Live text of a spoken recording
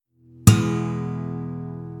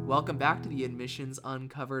Welcome back to the Admissions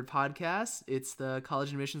Uncovered podcast. It's the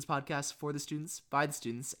college admissions podcast for the students, by the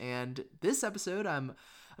students. And this episode, I'm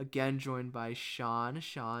again joined by Sean.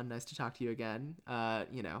 Sean, nice to talk to you again.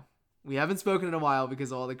 We haven't spoken in a while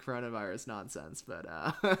because of all the coronavirus nonsense, but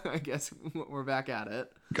I guess we're back at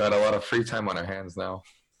it. Got a lot of free time on our hands now.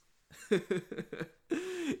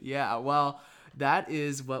 Yeah, well, that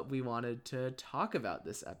is what we wanted to talk about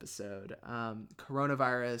this episode.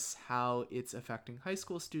 Coronavirus, how it's affecting high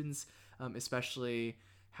school students, especially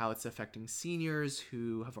how it's affecting seniors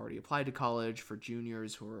who have already applied to college, for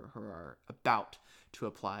juniors who are about to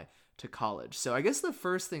apply to college. So I guess the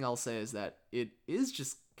first thing I'll say is that it is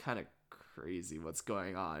just kind of crazy what's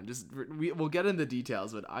going on. We'll get into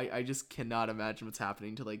details, but I just cannot imagine what's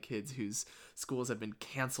happening to like kids whose schools have been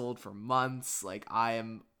canceled for months. Like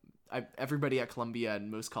everybody at Columbia and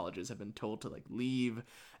most colleges have been told to like leave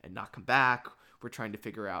and not come back. We're trying to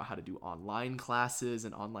figure out how to do online classes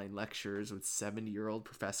and online lectures with 70-year-old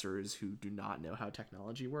professors who do not know how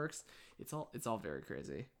technology works. It's all very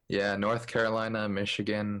crazy. Yeah, North Carolina,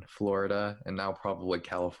 Michigan, Florida, and now probably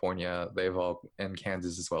California, and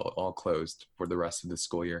Kansas as well, all closed for the rest of the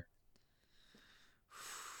school year.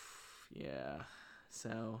 Yeah,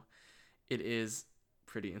 so it is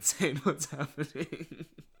pretty insane what's happening.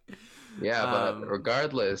 Yeah, but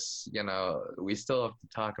regardless, we still have to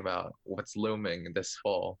talk about what's looming this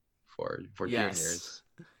fall for Yes. juniors.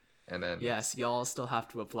 And then Yes, y'all still have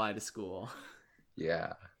to apply to school.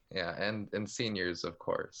 yeah, and seniors, of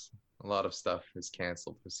course. A lot of stuff is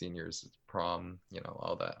canceled for seniors, prom,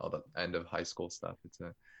 all the end of high school stuff.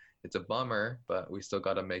 It's a bummer, but we still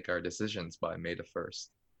got to make our decisions by May the 1st.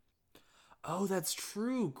 Oh, that's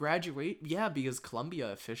true. Yeah, because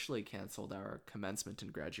Columbia officially canceled our commencement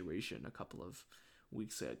and graduation a couple of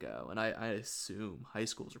weeks ago, and I assume high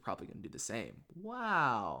schools are probably going to do the same.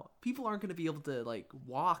 Wow. People aren't going to be able to like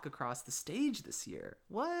walk across the stage this year.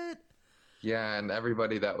 What? Yeah, and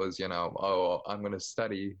everybody that was, I'm going to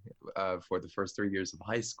study for the first 3 years of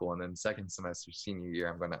high school, and then second semester, senior year,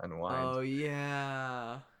 I'm going to unwind. Oh,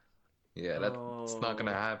 yeah. Yeah, that's not going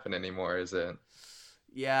to happen anymore, is it?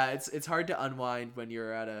 Yeah, it's hard to unwind when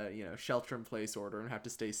you're at a shelter-in-place order and have to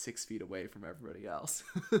stay 6 feet away from everybody else.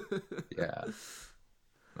 Yeah,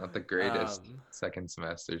 not the greatest second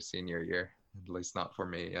semester, senior year, at least not for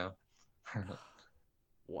me. Yeah.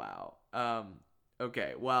 Wow.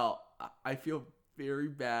 Okay, well, I feel very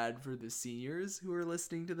bad for the seniors who are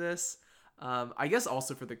listening to this. I guess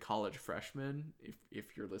also for the college freshmen,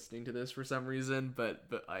 if you're listening to this for some reason, but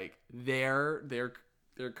like their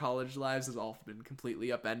college lives has all been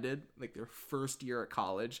completely upended. Like their first year at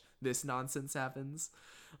college, this nonsense happens.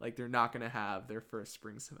 Like they're not going to have their first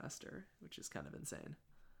spring semester, which is kind of insane.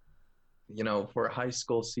 For high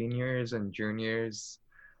school seniors and juniors,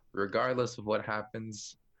 regardless of what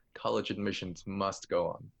happens, college admissions must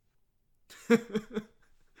go on.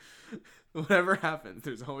 Whatever happens,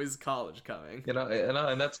 there's always college coming.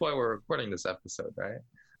 And that's why we're recording this episode, right?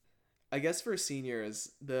 I guess for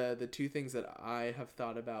seniors, the two things that I have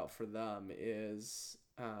thought about for them is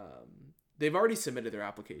they've already submitted their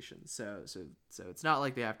applications, so it's not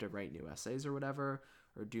like they have to write new essays or whatever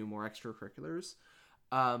or do more extracurriculars.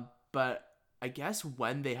 But I guess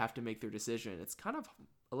when they have to make their decision, it's kind of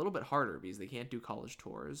a little bit harder because they can't do college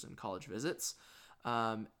tours and college visits.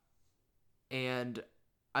 And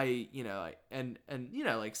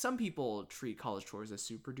like some people treat college tours as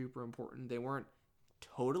super duper important. They weren't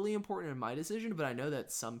totally important in my decision, but I know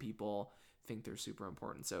that some people think they're super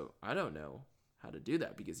important. So I don't know how to do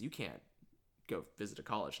that because you can't go visit a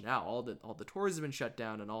college now. All the tours have been shut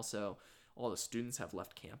down, and also all the students have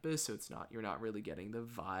left campus, so you're not really getting the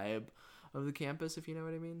vibe of the campus, if you know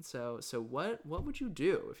what I mean. So what would you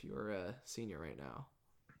do if you were a senior right now?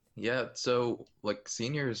 Yeah, so like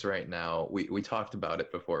seniors right now, we talked about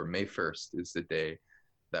it before. May 1st is the day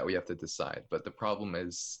that we have to decide. But the problem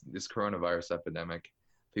is this coronavirus epidemic,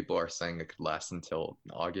 people are saying it could last until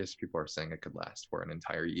August. People are saying it could last for an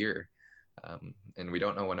entire year. And we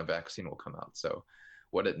don't know when a vaccine will come out. So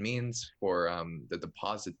what it means for the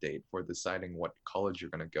deposit date for deciding what college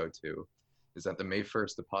you're going to go to is that the May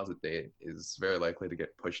 1st deposit date is very likely to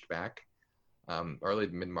get pushed back. Early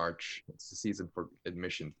to mid-March, it's the season for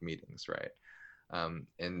admissions meetings, right?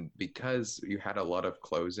 And because you had a lot of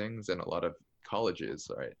closings and a lot of colleges,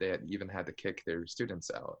 right, they even had to kick their students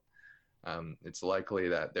out. It's likely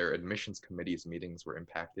that their admissions committees meetings were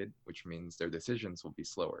impacted, which means their decisions will be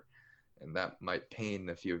slower. And that might pain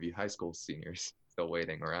a few of you high school seniors still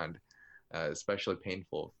waiting around, especially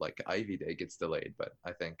painful if like Ivy Day gets delayed. But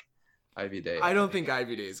I think Ivy Day... I don't think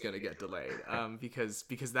Ivy Day is going to get delayed because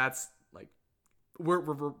that's like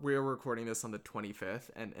we're recording this on the 25th,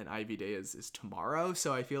 and Ivy Day is tomorrow.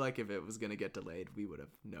 So I feel like if it was gonna get delayed, we would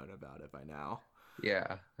have known about it by now.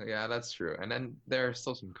 Yeah, yeah, that's true. And then there are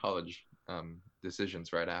still some college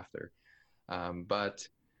decisions right after. But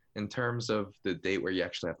in terms of the date where you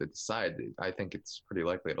actually have to decide, I think it's pretty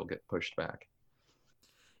likely it'll get pushed back.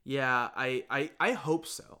 Yeah, I hope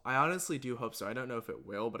so. I honestly do hope so. I don't know if it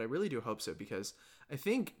will, but I really do hope so because I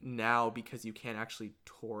think now, because you can't actually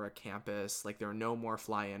tour a campus, like there are no more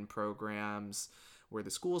fly-in programs where the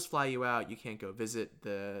schools fly you out. You can't go visit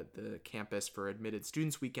the campus for admitted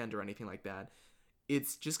students weekend or anything like that.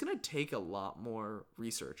 It's just gonna take a lot more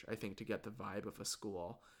research, I think, to get the vibe of a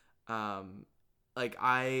school. Um, like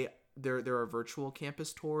I there are virtual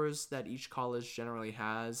campus tours that each college generally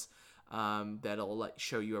has, that'll like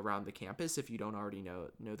show you around the campus if you don't already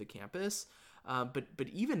know the campus. But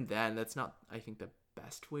even then, that's not, I think, the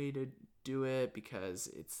best way to do it because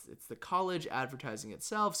it's the college advertising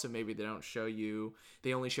itself. So maybe they only show you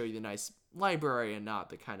the nice library and not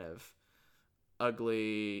the kind of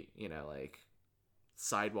ugly, like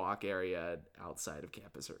sidewalk area outside of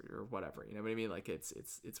campus or whatever. You know what I mean? Like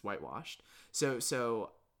it's whitewashed.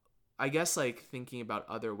 So I guess like thinking about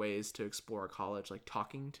other ways to explore college, like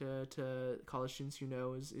talking to college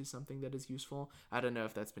students is something that is useful. I don't know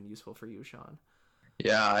if that's been useful for you, Sean.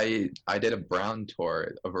 Yeah, I did a Brown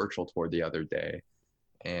tour, a virtual tour the other day,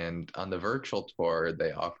 and on the virtual tour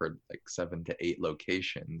they offered like 7 to 8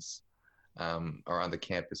 locations around the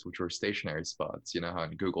campus, which were stationary spots. You know how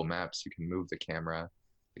in Google Maps you can move the camera,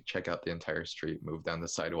 like, check out the entire street, move down the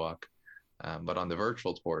sidewalk. But on the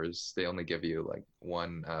virtual tours, they only give you like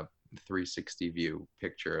one 360 view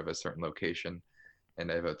picture of a certain location, and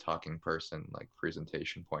they have a talking person like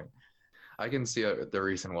presentation point. I can see the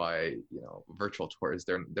reason why virtual tours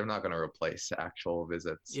they're not going to replace actual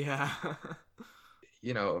visits. Yeah.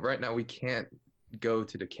 Right now we can't go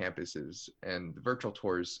to the campuses, and virtual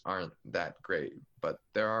tours aren't that great, but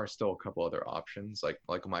there are still a couple other options.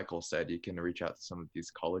 Like Michael said, you can reach out to some of these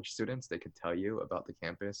college students. They could tell you about the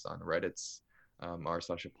campus on Reddit's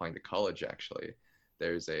r/applying to college. Actually,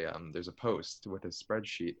 there's a post with a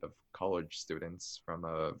spreadsheet of college students from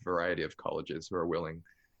a variety of colleges who are willing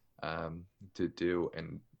to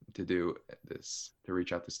do this, to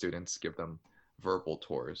reach out to students, give them verbal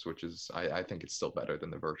tours, which is I think it's still better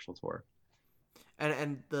than the virtual tour.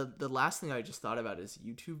 And the last thing I just thought about is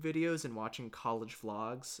YouTube videos and watching college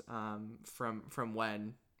vlogs, from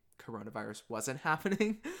when coronavirus wasn't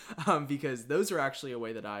happening, because those are actually a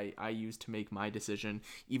way that I use to make my decision,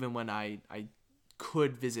 even when I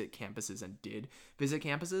could visit campuses and did visit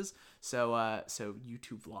campuses. So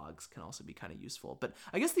YouTube vlogs can also be kind of useful. But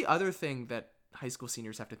I guess the other thing that high school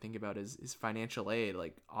seniors have to think about is financial aid.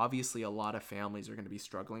 Like obviously a lot of families are going to be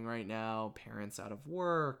struggling right now, parents out of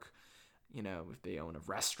work, if they own a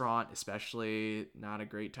restaurant, especially not a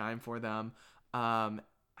great time for them.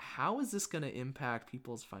 How is this going to impact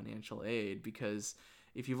people's financial aid? Because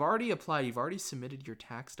if you've already applied, you've already submitted your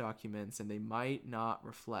tax documents, and they might not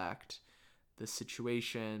reflect the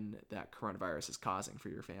situation that coronavirus is causing for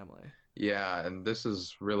your family. Yeah, and this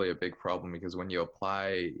is really a big problem because when you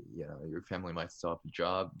apply, your family might still have a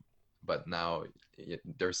job, but now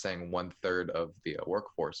they're saying 1/3 of the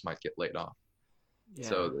workforce might get laid off. Yeah.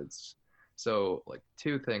 So like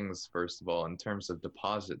two things. First of all, in terms of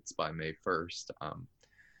deposits by May 1st,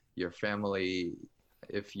 your family,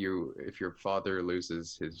 if your father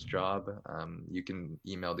loses his job, you can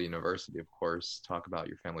email the university, of course, talk about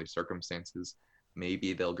your family circumstances.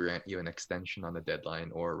 Maybe they'll grant you an extension on the deadline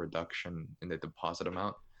or a reduction in the deposit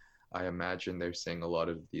amount. I imagine they're seeing a lot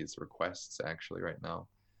of these requests actually right now.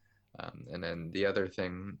 And then the other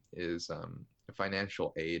thing is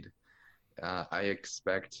financial aid. I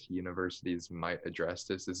expect universities might address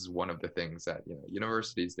this. This is one of the things that,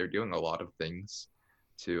 universities, they're doing a lot of things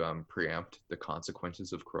to preempt the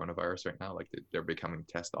consequences of coronavirus right now. Like they're becoming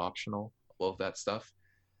test optional, all of that stuff.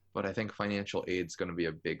 But I think financial aid is going to be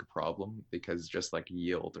a big problem because just like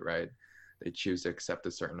yield, right? They choose to accept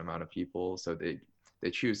a certain amount of people. So they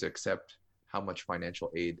choose to accept how much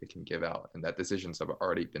financial aid they can give out. And that decisions have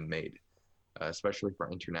already been made, especially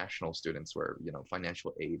for international students where,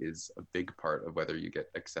 financial aid is a big part of whether you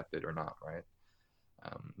get accepted or not, right?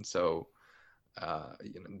 So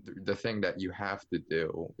the thing that you have to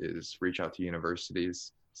do is reach out to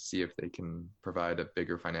universities, see if they can provide a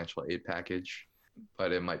bigger financial aid package,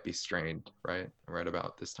 but it might be strained, right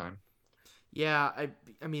about this time. Yeah,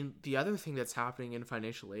 I mean, the other thing that's happening in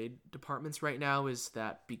financial aid departments right now is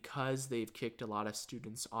that because they've kicked a lot of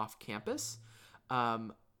students off campus,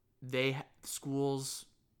 um, schools,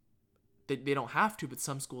 they don't have to, but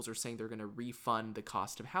some schools are saying they're going to refund the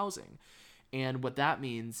cost of housing. And what that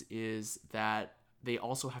means is that they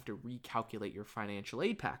also have to recalculate your financial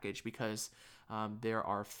aid package because there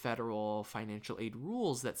are federal financial aid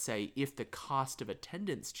rules that say if the cost of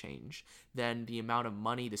attendance change, then the amount of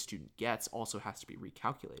money the student gets also has to be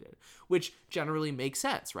recalculated, which generally makes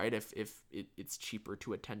sense, right? If it's cheaper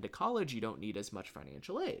to attend a college, you don't need as much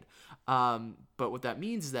financial aid. But what that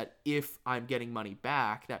means is that if I'm getting money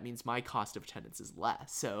back, that means my cost of attendance is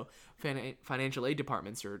less. So financial aid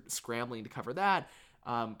departments are scrambling to cover that.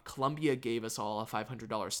 Columbia gave us all a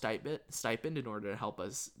 $500 stipend in order to help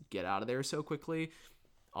us get out of there so quickly.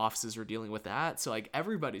 Offices are dealing with that. So like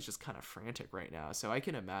everybody's just kind of frantic right now. So I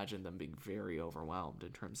can imagine them being very overwhelmed in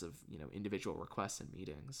terms of, individual requests and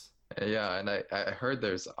meetings. Yeah, and I heard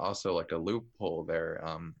there's also like a loophole there,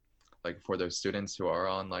 like for those students who are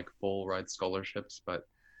on like full ride scholarships, but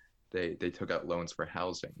they took out loans for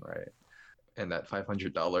housing, right? And that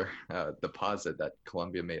 $500 deposit that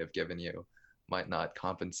Columbia may have given you might not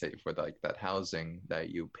compensate for like that housing that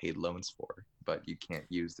you paid loans for, but you can't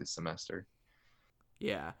use this semester.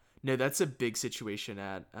 Yeah. No, that's a big situation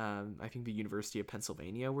at, I think, the University of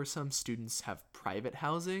Pennsylvania, where some students have private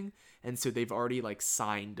housing. And so they've already like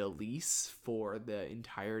signed a lease for the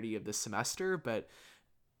entirety of the semester, but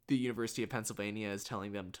the University of Pennsylvania is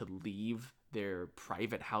telling them to leave their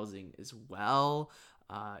private housing as well.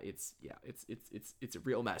 It's a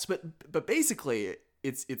real mess. But basically,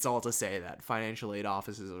 it's all to say that financial aid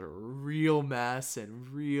offices are a real mess and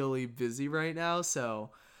really busy right now. So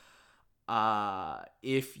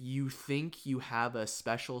if you think you have a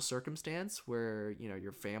special circumstance where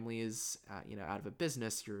your family is out of a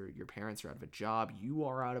business, your parents are out of a job, you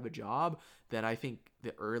are out of a job, then I think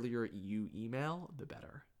the earlier you email, the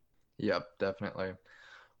better. Yep, definitely.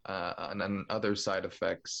 And then other side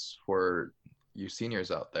effects for you seniors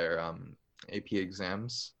out there, AP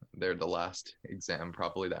exams, they're the last exam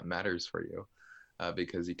probably that matters for you,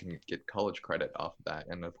 because you can get college credit off of that.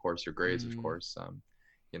 And of course, your grades, of Mm, course,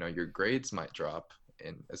 your grades might drop,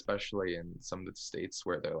 especially in some of the states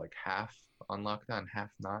where they're like half on lockdown, half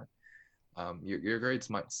not. Your grades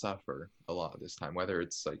might suffer a lot this time, whether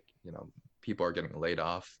it's like, people are getting laid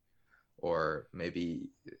off, or maybe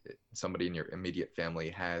somebody in your immediate family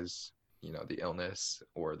has, the illness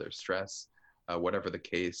or their stress, whatever the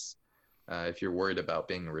case. If you're worried about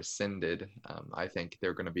being rescinded, I think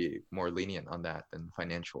they're going to be more lenient on that than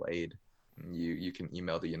financial aid. You can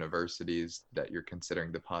email the universities that you're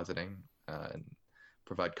considering depositing, and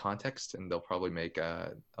provide context, and they'll probably make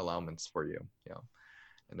allowance for you.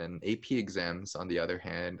 And then AP exams, on the other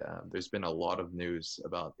hand, there's been a lot of news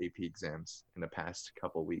about AP exams in the past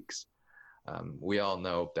couple weeks. We all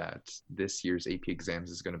know that this year's AP exams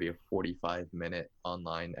is going to be a 45-minute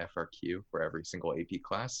online FRQ for every single AP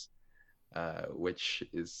class, which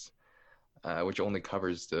only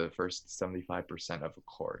covers the first 75% of a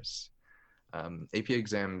course. AP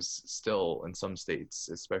exams still, in some states,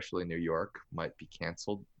 especially New York, might be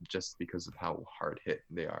canceled just because of how hard hit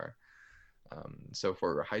they are. So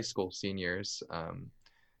for high school seniors,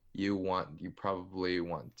 you probably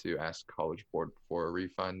want to ask College Board for a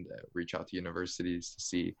refund, reach out to universities to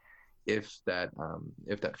see if that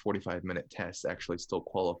 45-minute test actually still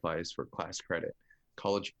qualifies for class credit.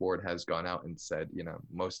 College Board has gone out and said,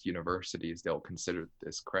 most universities, they'll consider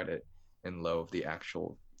this credit in lieu of the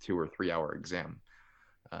actual 2 or 3 hour exam.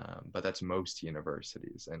 But that's most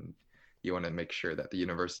universities, and you want to make sure that the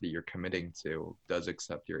university you're committing to does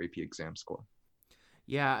accept your AP exam score.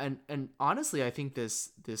 yeah, and honestly, I think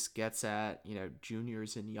this gets at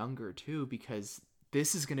juniors and younger too, because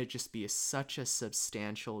this is gonna just be such a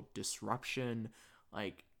substantial disruption.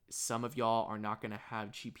 Like some of y'all are not gonna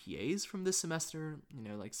have GPAs from this semester.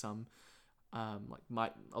 Like some a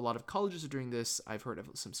lot of colleges are doing this. I've heard of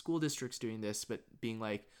some school districts doing this, but being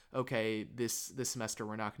like, okay, this semester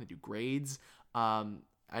we're not going to do grades.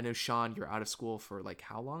 I know, Sean, you're out of school for like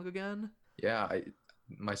how long again? Yeah,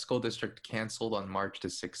 my school district canceled on March the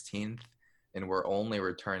 16th, and we're only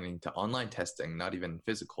returning to online testing, not even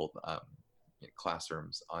physical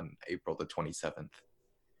classrooms, on April the 27th.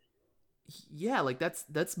 Yeah, like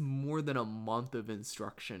that's more than a month of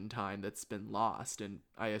instruction time that's been lost, and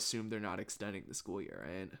I assume they're not extending the school year,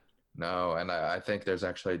 right? No, and I think there's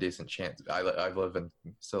actually a decent chance. I live in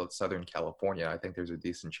Southern California. I think there's a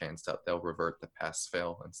decent chance that they'll revert to pass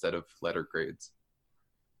fail instead of letter grades.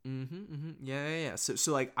 Yeah.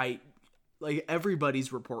 So like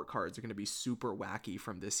everybody's report cards are going to be super wacky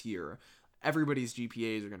from this year. Everybody's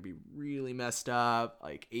GPAs are going to be really messed up.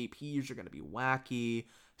 Like APs are going to be wacky.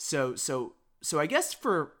 So I guess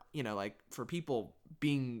for like for people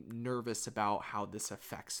being nervous about how this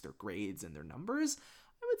affects their grades and their numbers,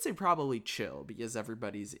 I would say probably chill because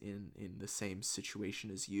everybody's in the same situation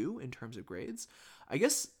as you in terms of grades. I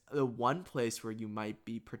guess the one place where you might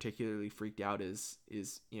be particularly freaked out is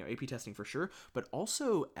AP testing for sure, but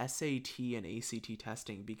also SAT and ACT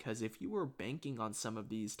testing, because if you were banking on some of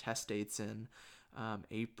these test dates in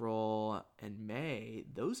April and May,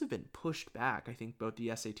 those have been pushed back. I think both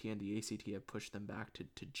the SAT and the ACT have pushed them back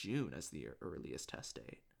to June as the earliest test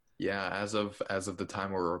date. Yeah, as of the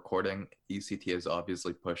time we're recording, ECT has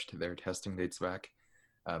obviously pushed their testing dates back.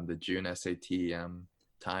 The June SAT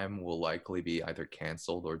time will likely be either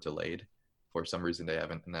canceled or delayed. For some reason, they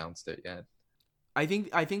haven't announced it yet. I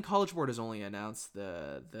think College Board has only announced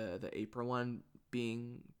the April one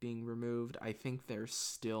being removed. I think they're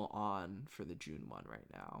still on for the June one right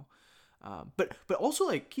now. But also,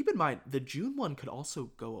 like, keep in mind the June one could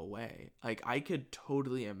also go away. Like, I could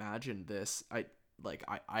totally imagine this. I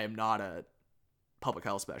am not a public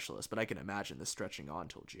health specialist, but I can imagine this stretching on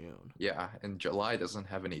till June. Yeah, and July doesn't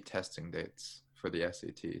have any testing dates for the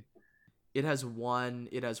SAT. It has one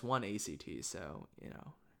ACT, so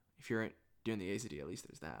if you're doing the ACT, at least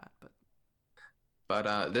there's that.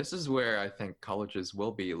 But this is where I think colleges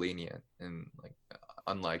will be lenient, and like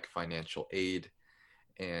unlike financial aid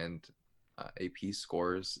and AP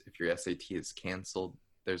scores, if your SAT is canceled,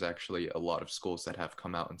 there's actually a lot of schools that have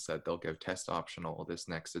come out and said they'll give test optional this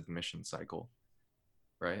next admission cycle,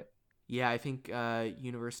 right? Yeah, I think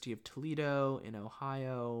University of Toledo in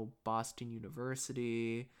Ohio, Boston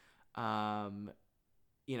University, um,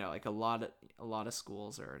 like a lot of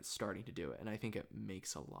schools are starting to do it, and I think it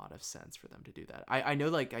makes a lot of sense for them to do that. I know,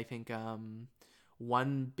 like, I think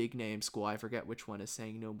one big name school, I forget which one, is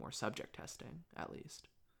saying no more subject testing, at least.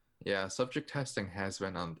 Yeah, subject testing has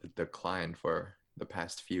been on the decline for the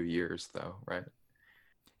past few years, though, right?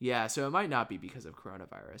 Yeah, so it might not be because of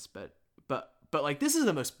coronavirus, but like, this is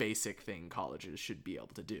the most basic thing colleges should be able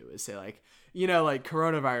to do, is say, like, like,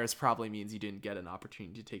 coronavirus probably means you didn't get an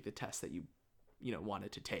opportunity to take the test that you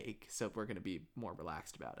wanted to take, so we're going to be more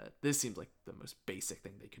relaxed about it. This seems like the most basic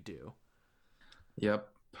thing they could do. Yep.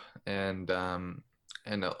 And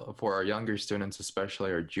for our younger students,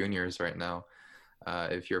 especially our juniors right now,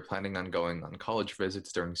 if you're planning on going on college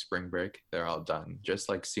visits during spring break, they're all done. Just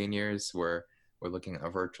like seniors, we're looking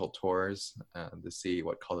at virtual tours to see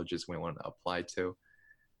what colleges we want to apply to.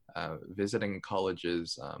 Visiting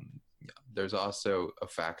colleges, there's also a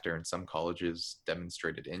factor in some colleges'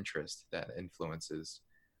 demonstrated interest that influences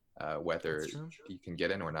whether you can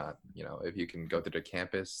get in or not. If you can go to the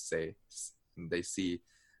campus, say they see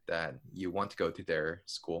that you want to go to their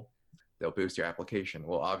school, they'll boost your application.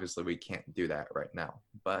 Well, obviously we can't do that right now,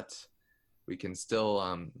 but we can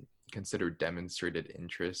still consider demonstrated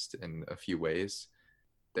interest in a few ways.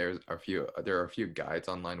 There are a few guides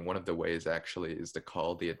online. One of the ways actually is to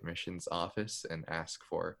call the admissions office and ask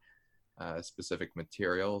for specific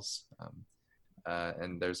materials.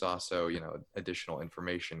 And there's also, additional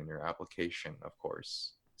information in your application, of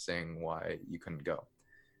course, saying why you couldn't go,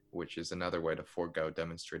 which is another way to forego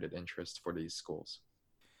demonstrated interest for these schools.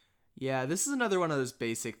 Yeah, this is another one of those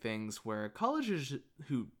basic things where colleges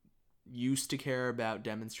who used to care about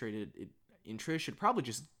demonstrated interest should probably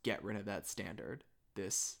just get rid of that standard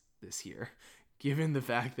this year, given the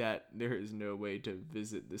fact that there is no way to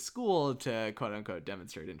visit the school to quote unquote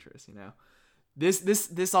demonstrate interest.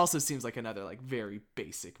 This also seems like another, like, very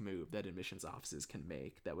basic move that admissions offices can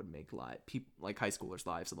make that would make like high schoolers'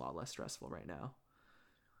 lives a lot less stressful right now.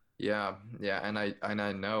 Yeah, and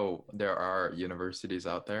I know there are universities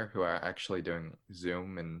out there who are actually doing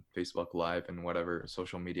Zoom and Facebook Live and whatever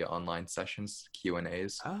social media online sessions,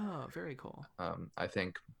 Q&As. Oh, very cool. I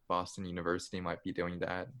think Boston University might be doing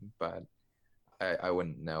that, but I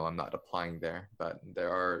wouldn't know. I'm not applying there, but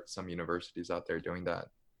there are some universities out there doing that.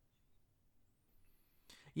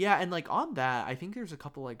 Yeah, and, like, on that, I think there's a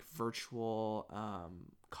couple, like, virtual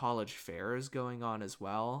college fairs going on as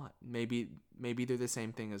well. Maybe they're the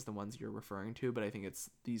same thing as the ones you're referring to, but I think it's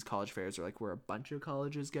these college fairs are, like, where a bunch of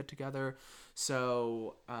colleges get together.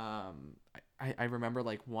 So I remember,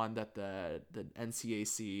 like, one that the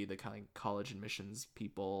NCAC, the kind of college admissions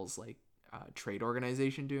people's, like, trade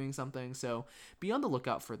organization, doing something. So be on the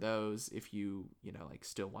lookout for those if you like,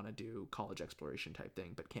 still want to do college exploration type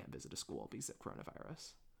thing but can't visit a school because of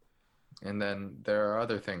coronavirus. And then there are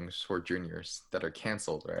other things for juniors that are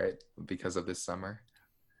canceled, right? Because of this summer.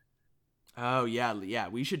 Oh yeah,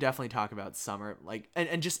 we should definitely talk about summer, like,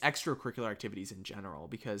 and just extracurricular activities in general,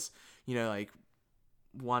 because like,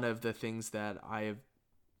 one of the things that I've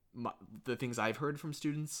heard from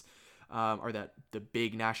students are that the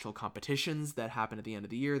big national competitions that happen at the end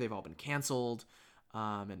of the year, they've all been canceled,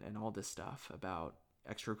 and all this stuff about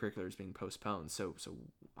extracurriculars being postponed. So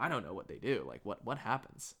I don't know what they do. Like what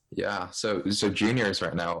happens? Yeah, so juniors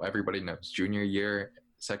right now, everybody knows junior year,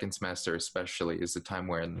 second semester especially, is the time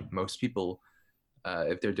when most people,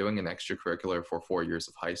 if they're doing an extracurricular for 4 years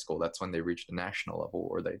of high school, that's when they reach the national level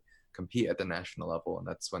or they compete at the national level, and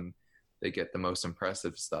that's when they get the most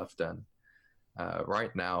impressive stuff done.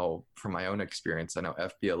 Right now, from my own experience, I know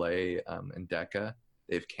FBLA and DECA,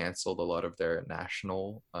 they've canceled a lot of their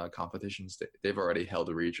national competitions. They've already held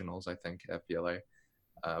regionals, I think, FBLA,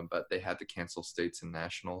 but they had to cancel states and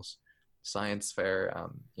nationals. Science fair,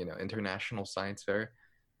 international science fair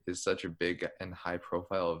is such a big and high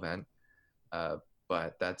profile event, uh,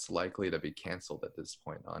 but that's likely to be canceled at this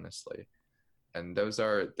point, honestly. And those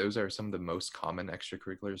are some of the most common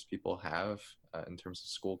extracurriculars people have in terms of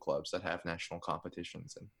school clubs that have national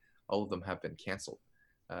competitions, and all of them have been canceled.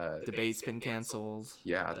 Debate's been canceled.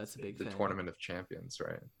 Yeah, That's a big the thing. Tournament of Champions,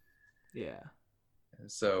 right? Yeah.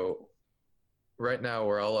 So right now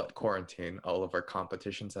we're all at quarantine. All of our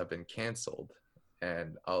competitions have been canceled,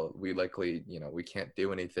 and we likely, we can't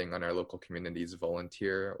do anything on our local communities,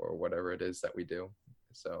 volunteer or whatever it is that we do.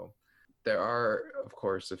 So there are, of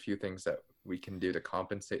course, a few things that we can do to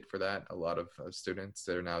compensate for that. A lot of students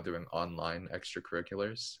that are now doing online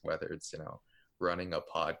extracurriculars, whether it's running a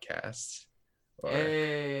podcast or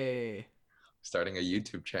Hey. starting a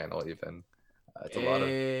YouTube channel, even. It's a lot of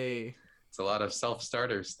Hey. it's a lot of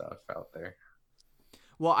self-starter stuff out there.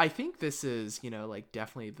 Well, I think this is, like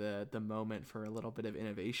definitely the moment for a little bit of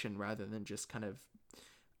innovation rather than just kind of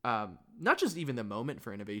not just even the moment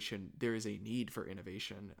for innovation. There is a need for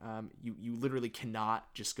innovation. You literally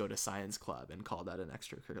cannot just go to science club and call that an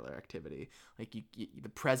extracurricular activity. Like the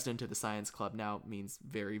president of the science club now means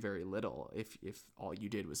very, very little if all you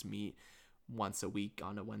did was meet once a week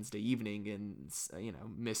on a Wednesday evening in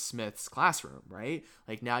Miss Smith's classroom, right?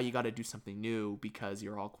 Like now you got to do something new because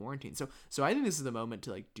you're all quarantined. So I think this is the moment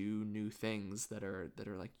to like do new things that are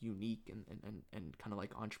like unique and kind of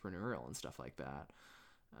like entrepreneurial and stuff like that.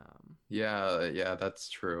 Yeah, that's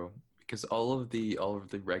true. Because all of the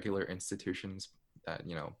regular institutions that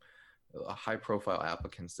high profile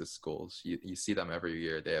applicants to schools, you see them every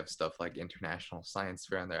year. They have stuff like International Science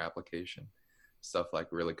Fair on their application, stuff like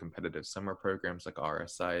really competitive summer programs like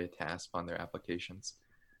RSI, TASP on their applications.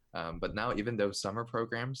 But now even those summer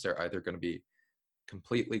programs, they're either going to be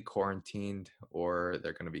completely quarantined or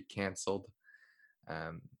they're going to be canceled.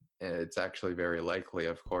 Um, it's actually very likely,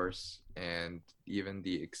 of course, and even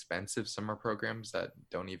the expensive summer programs that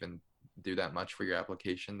don't even do that much for your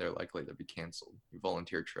application, they're likely to be canceled.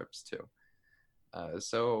 Volunteer trips too.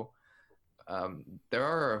 So there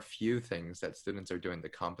are a few things that students are doing to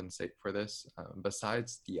compensate for this,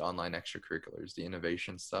 besides the online extracurriculars, the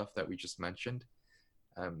innovation stuff that we just mentioned.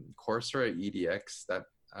 Coursera EDX,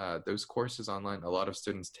 those courses online, a lot of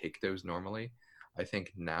students take those normally. I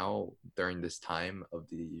think now, during this time of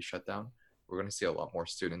the shutdown, we're going to see a lot more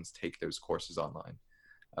students take those courses online.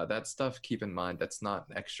 That stuff, keep in mind, that's not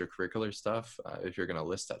extracurricular stuff. If you're going to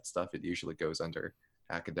list that stuff, it usually goes under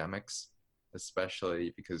academics,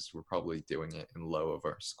 especially because we're probably doing it in lieu of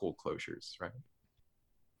our school closures, right?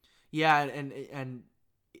 Yeah, and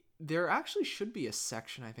there actually should be a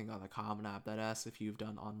section I think on the Common App that asks if you've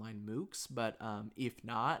done online MOOCs, but if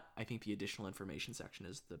not, I think the additional information section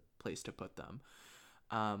is the place to put them.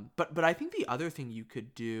 But I think the other thing you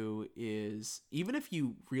could do is, even if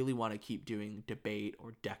you really want to keep doing debate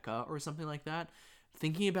or DECA or something like that,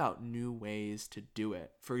 thinking about new ways to do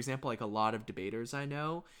it. For example, like a lot of debaters I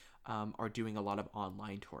know are doing a lot of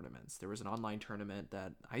online tournaments. There was an online tournament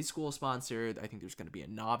that high school sponsored. I think there's going to be a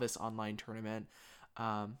novice online tournament.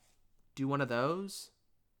 Do one of those.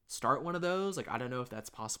 Start one of those. Like, I don't know if that's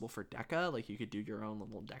possible for DECA. Like, you could do your own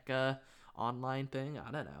little DECA online thing.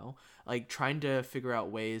 I don't know. Like, trying to figure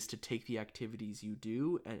out ways to take the activities you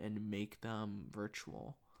do and make them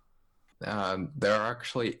virtual. There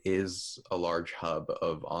actually is a large hub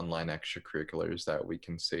of online extracurriculars that we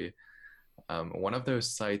can see. One of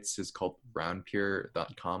those sites is called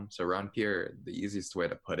roundpeer.com. So Roundpeer, the easiest way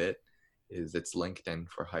to put it is it's LinkedIn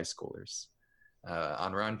for high schoolers.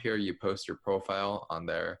 On Roundpeer, you post your profile on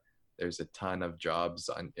there. There's a ton of jobs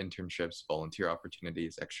on internships, volunteer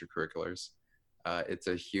opportunities, extracurriculars. It's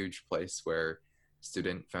a huge place where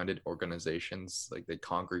student-founded organizations, like they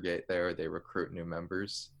congregate there, they recruit new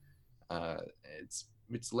members. Uh, it's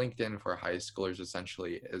LinkedIn for high schoolers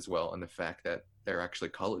essentially as well, and the fact that there are actually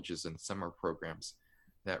colleges and summer programs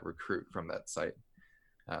that recruit from that site.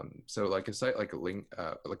 So like a site like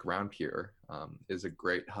like Roundpeer is a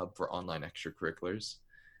great hub for online extracurriculars.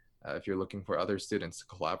 If you're looking for other students to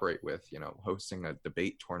collaborate with, hosting a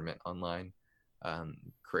debate tournament online,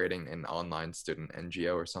 creating an online student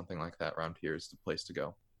NGO or something like that around here is the place to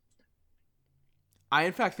go. I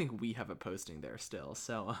in fact think we have a posting there still,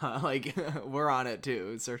 so like we're on it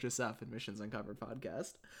too. Search us up, Admissions Uncovered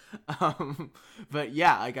podcast. Um, but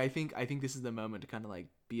yeah, like I think this is the moment to kind of like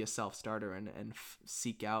be a self starter and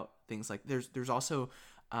seek out things like there's also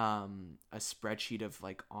a spreadsheet of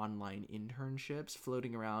like online internships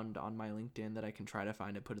floating around on my LinkedIn that I can try to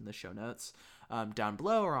find and put in the show notes down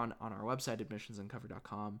below or on our website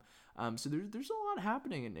admissionsuncovered.com. So there's a lot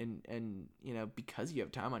happening, and you know, because you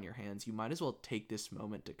have time on your hands, you might as well take this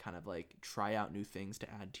moment to kind of like try out new things to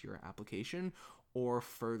add to your application or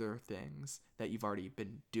further things that you've already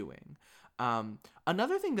been doing.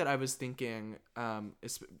 Another thing that I was thinking,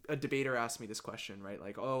 is a debater asked me this question, right?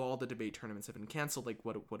 Like, oh, all the debate tournaments have been canceled. Like,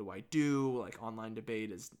 what do I do? Like, online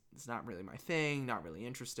debate is not really my thing, not really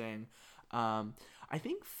interesting. I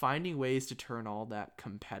think finding ways to turn all that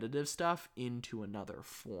competitive stuff into another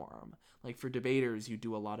form. Like for debaters, you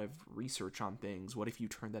do a lot of research on things. What if you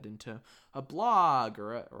turn that into a blog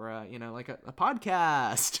or a you know, like a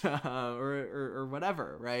podcast or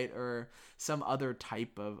whatever, right? Or some other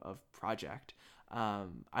type of project. I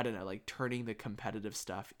don't know, like turning the competitive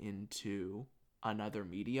stuff into another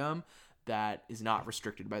medium that is not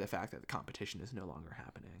restricted by the fact that the competition is no longer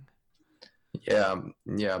happening. Yeah,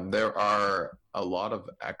 yeah, there are a lot of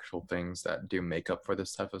actual things that do make up for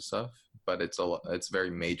this type of stuff, but it's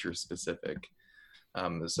very major specific.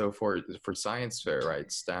 So for science fair,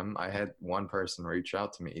 right, STEM, I had one person reach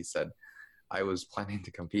out to me. He said, I was planning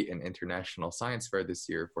to compete in international science fair this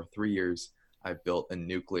year. For 3 years, I built a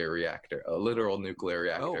nuclear reactor, a literal nuclear Oh,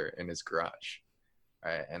 reactor in his garage.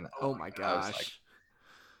 Right. And oh my I was like, gosh.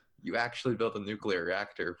 you actually built a nuclear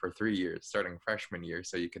reactor for 3 years, starting freshman year,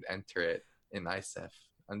 so you could enter it in ISEF.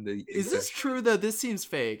 And Is this true though? This seems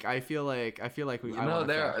fake. I want to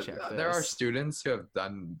there fact check there are this. students who have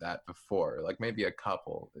done that before, like maybe a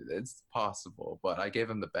couple. It's possible, but I gave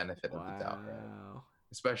him the benefit of the doubt, right? Wow.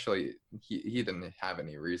 Especially he didn't have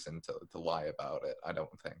any reason to lie about it, I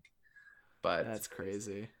don't think. But That's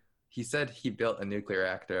crazy. he said he built a nuclear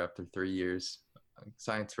reactor after 3 years.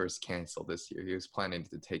 Science first canceled this year. He was planning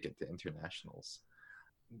to take it to internationals.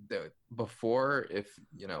 Before, if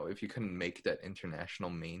you couldn't make that international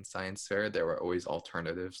main science fair, there were always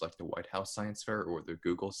alternatives like the White House Science Fair or the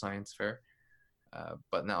Google Science Fair.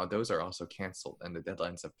 But now those are also canceled and the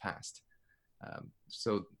deadlines have passed.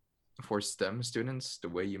 So for STEM students, the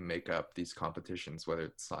way you make up these competitions, whether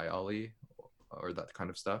it's SciOly or that kind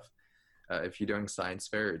of stuff, if you're doing science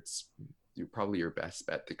fair, it's probably your best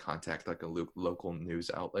bet to contact like a local news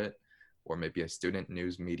outlet or maybe a student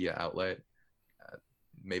news media outlet.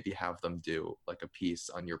 Maybe have them do like a piece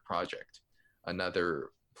on your project. Another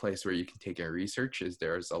place where you can take your research is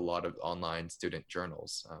there's a lot of online student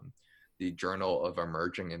journals. The Journal of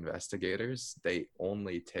Emerging Investigators, they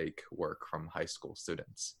only take work from high school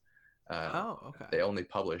students. Uh, Oh, okay. they only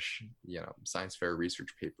publish, science fair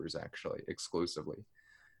research papers actually exclusively.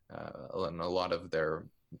 And a lot of the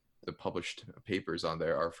published papers on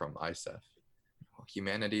there are from ISEF.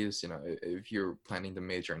 Humanities, if you're planning to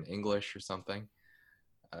major in English or something,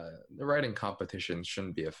 the writing competition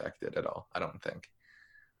shouldn't be affected at all, I don't think.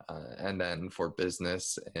 And then for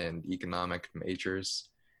business and economic majors,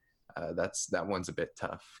 that one's a bit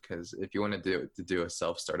tough because if you want to do a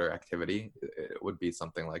self-starter activity, it would be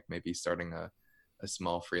something like maybe starting a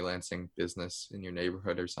small freelancing business in your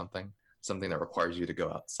neighborhood or something that requires you to go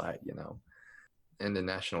outside. And the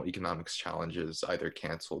national economics challenge is either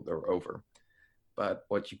canceled or over. But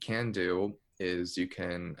what you can do is you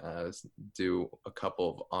can do a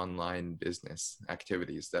couple of online business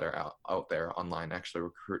activities that are out there online, actually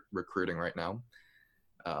recruiting right now.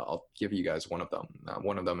 I'll give you guys one of them.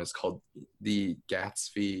 One of them is called the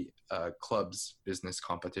Gatsby Clubs Business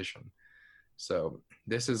Competition. So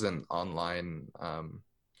this is an online.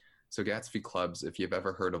 So Gatsby Clubs, if you've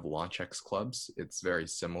ever heard of LaunchX Clubs, it's very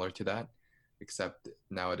similar to that, except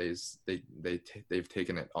nowadays they've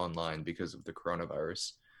taken it online because of the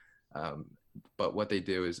coronavirus. But what they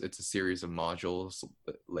do is it's a series of modules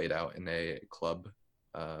laid out in a club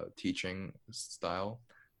teaching style.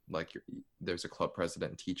 Like there's a club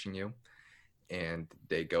president teaching you, and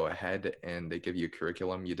they go ahead and they give you a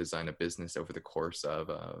curriculum. You design a business over the course of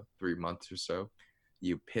 3 months or so.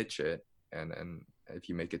 You pitch it, and if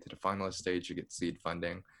you make it to the finalist stage, you get seed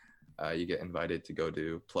funding. You get invited to go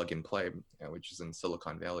to Plug and Play, which is in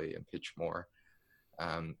Silicon Valley, and pitch more.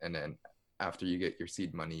 And then after you get your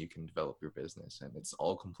seed money, you can develop your business, and it's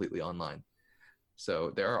all completely online.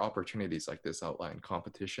 So there are opportunities like this outline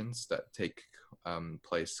competitions that take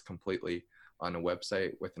place completely on a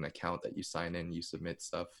website with an account that you sign in, you submit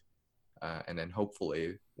stuff. and then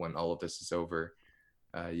hopefully when all of this is over,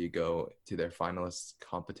 you go to their finalist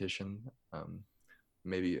competition,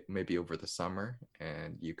 maybe over the summer,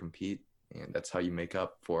 and you compete, and that's how you make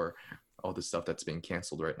up for all the stuff that's being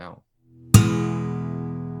canceled right now.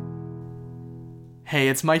 Hey,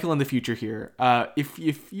 it's Michael in the future here.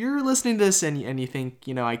 If you're listening to this and you think,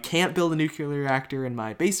 I can't build a nuclear reactor in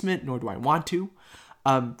my basement, nor do I want to,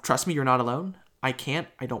 trust me, you're not alone. I can't,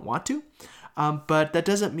 I don't want to. But that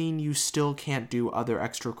doesn't mean you still can't do other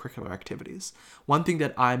extracurricular activities. One thing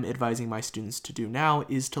that I'm advising my students to do now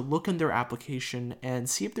is to look in their application and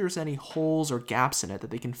see if there's any holes or gaps in it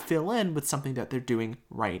that they can fill in with something that they're doing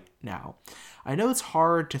right now. I know it's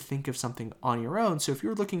hard to think of something on your own, so if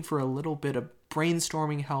you're looking for a little bit of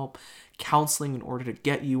brainstorming help, counseling in order to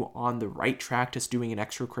get you on the right track to doing an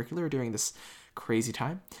extracurricular during this crazy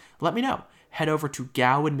time, let me know. Head over to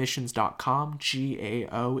gaoadmissions.com,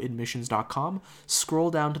 G-A-O admissions.com,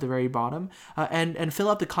 scroll down to the very bottom, and fill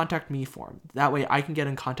out the Contact Me form. That way I can get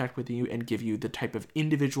in contact with you and give you the type of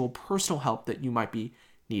individual personal help that you might be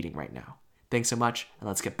needing right now. Thanks so much, and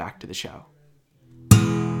let's get back to the show.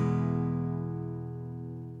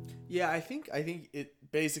 Yeah, I think it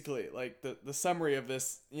basically, like, the summary of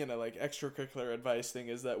this, like, extracurricular advice thing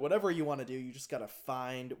is that whatever you want to do, you just got to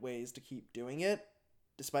find ways to keep doing it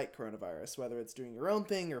despite coronavirus, whether it's doing your own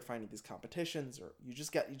thing or finding these competitions, or you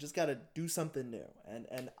just got to do something new.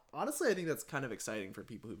 And honestly, I think that's kind of exciting for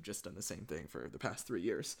people who've just done the same thing for the past 3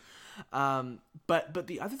 years. But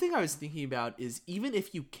the other thing I was thinking about is, even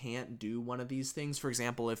if you can't do one of these things, for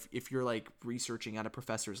example, if you're like researching at a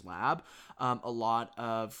professor's lab, a lot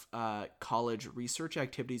of college research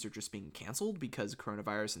activities are just being canceled because of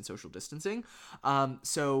coronavirus and social distancing.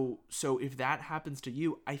 So if that happens to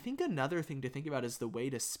you, I think another thing to think about is the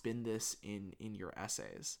way to spin this in your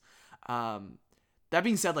essays. That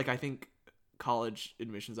being said, like, I think college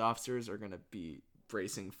admissions officers are going to be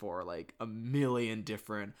bracing for like a million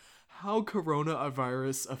different how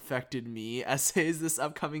coronavirus affected me essays this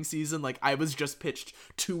upcoming season. Like, I was just pitched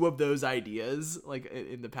 2 of those ideas like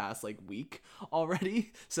in the past like week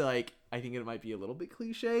already. So like, I think it might be a little bit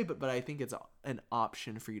cliche, but I think it's an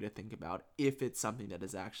option for you to think about if it's something that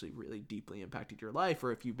has actually really deeply impacted your life,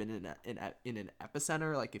 or if you've been in an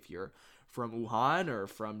epicenter, like if you're from Wuhan or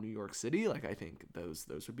from New York City. Like, I think those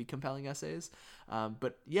would be compelling essays.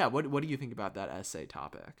 But yeah, what do you think about that essay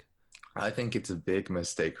topic? I think it's a big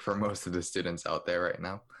mistake for most of the students out there right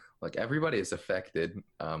now. Like, everybody is affected.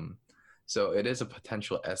 So it is a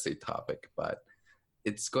potential essay topic, but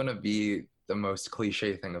it's going to be the most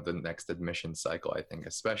cliche thing of the next admission cycle, I think,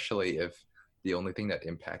 especially if the only thing that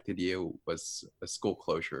impacted you was a school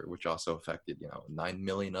closure, which also affected, 9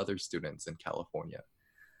 million other students in California.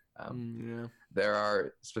 Yeah. There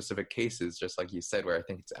are specific cases, just like you said, where I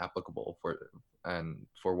think it's applicable for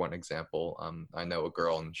one example, I know a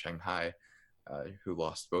girl in Shanghai who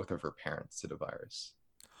lost both of her parents to the virus.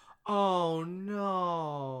 Oh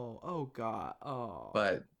no! Oh god! Oh.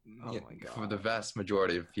 But Oh my god! for the vast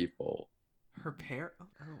majority of people, her parent. Oh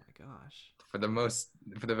my gosh! For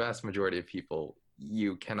the vast majority of people,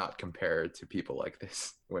 you cannot compare to people like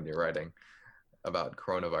this when you're writing about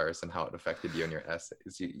coronavirus and how it affected you in your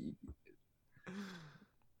essays.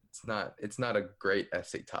 It's not a great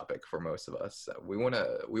essay topic for most of us. We want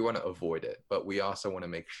to avoid it, but we also want to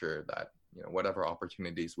make sure that whatever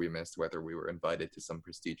opportunities we missed, whether we were invited to some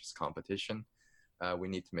prestigious competition, we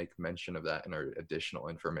need to make mention of that in our additional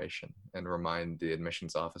information and remind the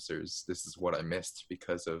admissions officers, this is what I missed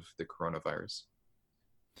because of the coronavirus.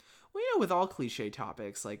 Well, with all cliche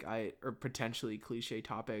topics, or potentially cliche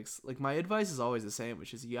topics, like, my advice is always the same,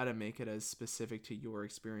 which is you got to make it as specific to your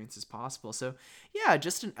experience as possible. So yeah,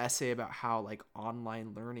 just an essay about how like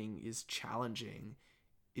online learning is challenging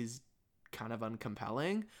is kind of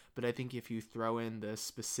uncompelling. But I think if you throw in the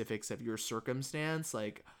specifics of your circumstance,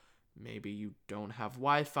 like maybe you don't have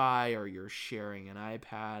Wi-Fi, or you're sharing an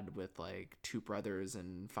iPad with like 2 brothers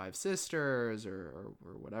and 5 sisters, or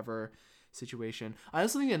whatever situation. I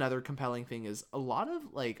also think another compelling thing is a lot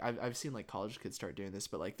of like I've seen like college kids start doing this,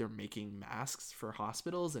 but like they're making masks for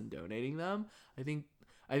hospitals and donating them. I think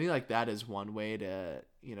like that is one way to,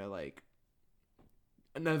 like,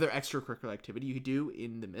 another extracurricular activity you could do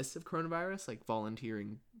in the midst of coronavirus, like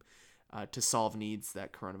volunteering to solve needs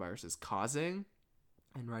that coronavirus is causing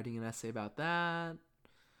and writing an essay about that.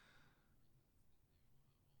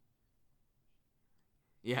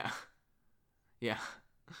 Yeah. Yeah.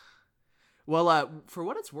 Well, for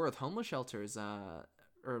what it's worth, homeless shelters,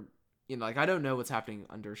 or like I don't know what's happening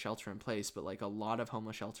under shelter in place, but like a lot of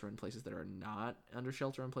homeless shelter in places that are not under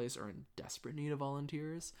shelter in place are in desperate need of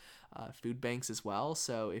volunteers, food banks as well.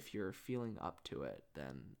 So if you're feeling up to it,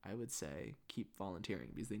 then I would say keep volunteering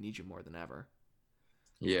because they need you more than ever.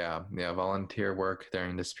 Yeah, yeah, volunteer work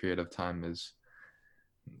during this period of time is,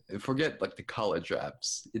 forget like the college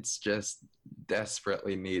reps. It's just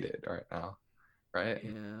desperately needed right now, right?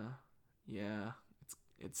 Yeah, yeah.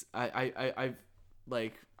 It's I've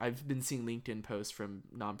been seeing LinkedIn posts from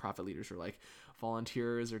nonprofit leaders who are like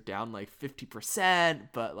volunteers are down like 50%,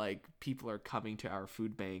 but like people are coming to our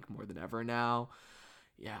food bank more than ever now.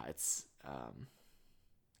 Yeah, it's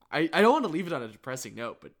I don't want to leave it on a depressing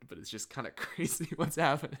note, but it's just kind of crazy what's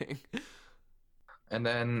happening. And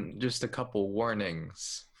then just a couple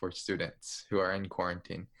warnings for students who are in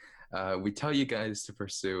quarantine. We tell you guys to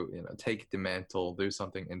pursue, take the mantle, do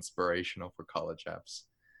something inspirational for college apps.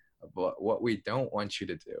 But what we don't want you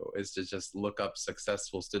to do is to just look up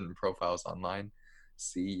successful student profiles online,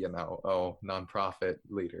 see, oh, nonprofit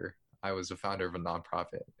leader. I was a founder of a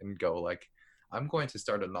nonprofit, and go like, I'm going to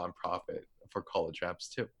start a nonprofit for college apps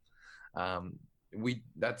too.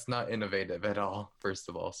 That's not innovative at all, first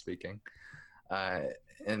of all speaking.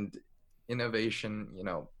 And innovation,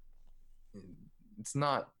 it's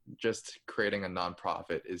not just creating a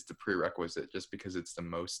nonprofit is the prerequisite just because it's the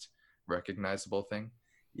most recognizable thing.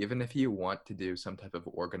 Even if you want to do some type of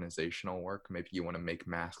organizational work, maybe you want to make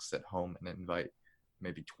masks at home and invite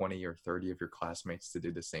maybe 20 or 30 of your classmates to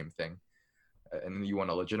do the same thing, and you want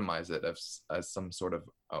to legitimize it as some sort of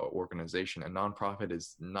organization, a nonprofit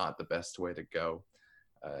is not the best way to go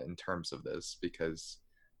in terms of this, because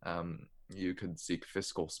you could seek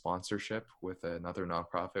fiscal sponsorship with another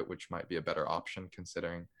nonprofit, which might be a better option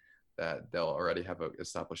considering that they'll already have an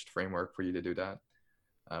established framework for you to do that.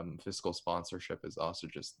 Fiscal sponsorship is also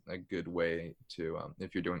just a good way to,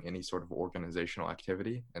 if you're doing any sort of organizational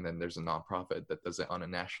activity, and then there's a nonprofit that does it on a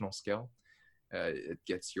national scale, it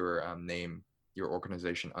gets your name, your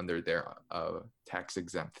organization under their tax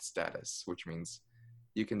exempt status, which means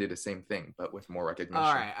you can do the same thing but with more recognition.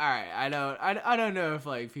 All right. I don't know if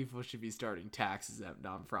like people should be starting tax exempt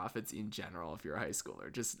nonprofits in general. If you're a high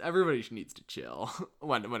schooler, just everybody needs to chill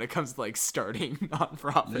when it comes to like starting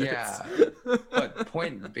nonprofits. Yeah, but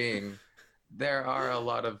point being, there are a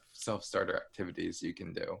lot of self-starter activities you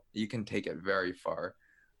can do. You can take it very far,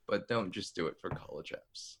 but don't just do it for college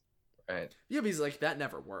apps, right? Yeah, because like that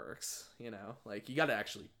never works. Like you got to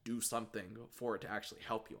actually do something for it to actually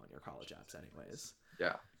help you on your college apps, anyways.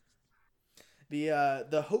 Yeah.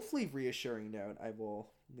 The hopefully reassuring note I will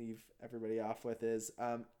leave everybody off with is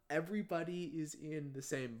everybody is in the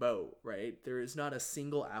same boat, right? There is not a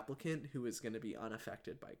single applicant who is going to be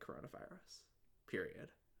unaffected by coronavirus, period.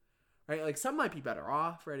 Right? Like some might be better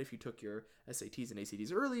off, right? If you took your SATs and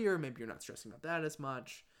ACTs earlier, maybe you're not stressing about that as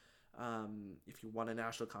much. If you won a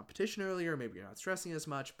national competition earlier, maybe you're not stressing as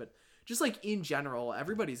much. But just like in general,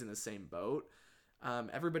 everybody's in the same boat.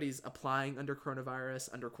 Everybody's applying under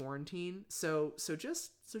coronavirus, under quarantine. So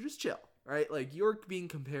just chill, right? Like you're being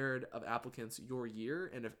compared of applicants your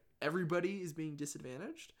year, and if everybody is being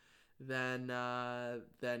disadvantaged, then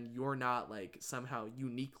you're not like somehow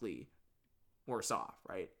uniquely worse off,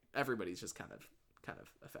 right? Everybody's just kind of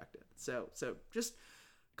affected. So just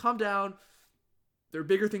calm down. There are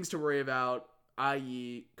bigger things to worry about,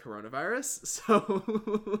 i.e. coronavirus.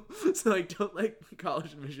 So like don't let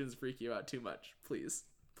college admissions freak you out too much, please.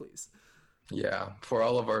 Yeah, for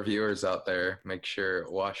all of our viewers out there, make sure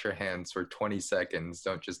wash your hands for 20 seconds.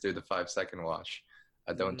 Don't just do the 5-second wash.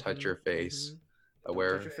 Don't touch your face.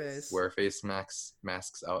 Wear face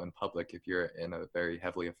masks out in public if you're in a very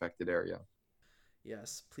heavily affected area.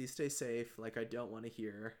 Yes, please stay safe. Like I don't want to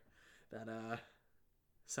hear that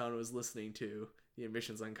someone was listening to the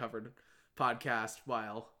Admissions Uncovered podcast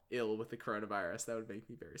while ill with the coronavirus. That would make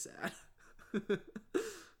me very sad.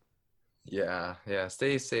 Yeah,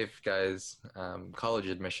 stay safe, guys. College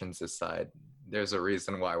admissions aside, there's a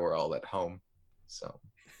reason why we're all at home, so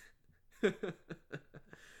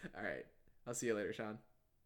all right, I'll see you later, Sean.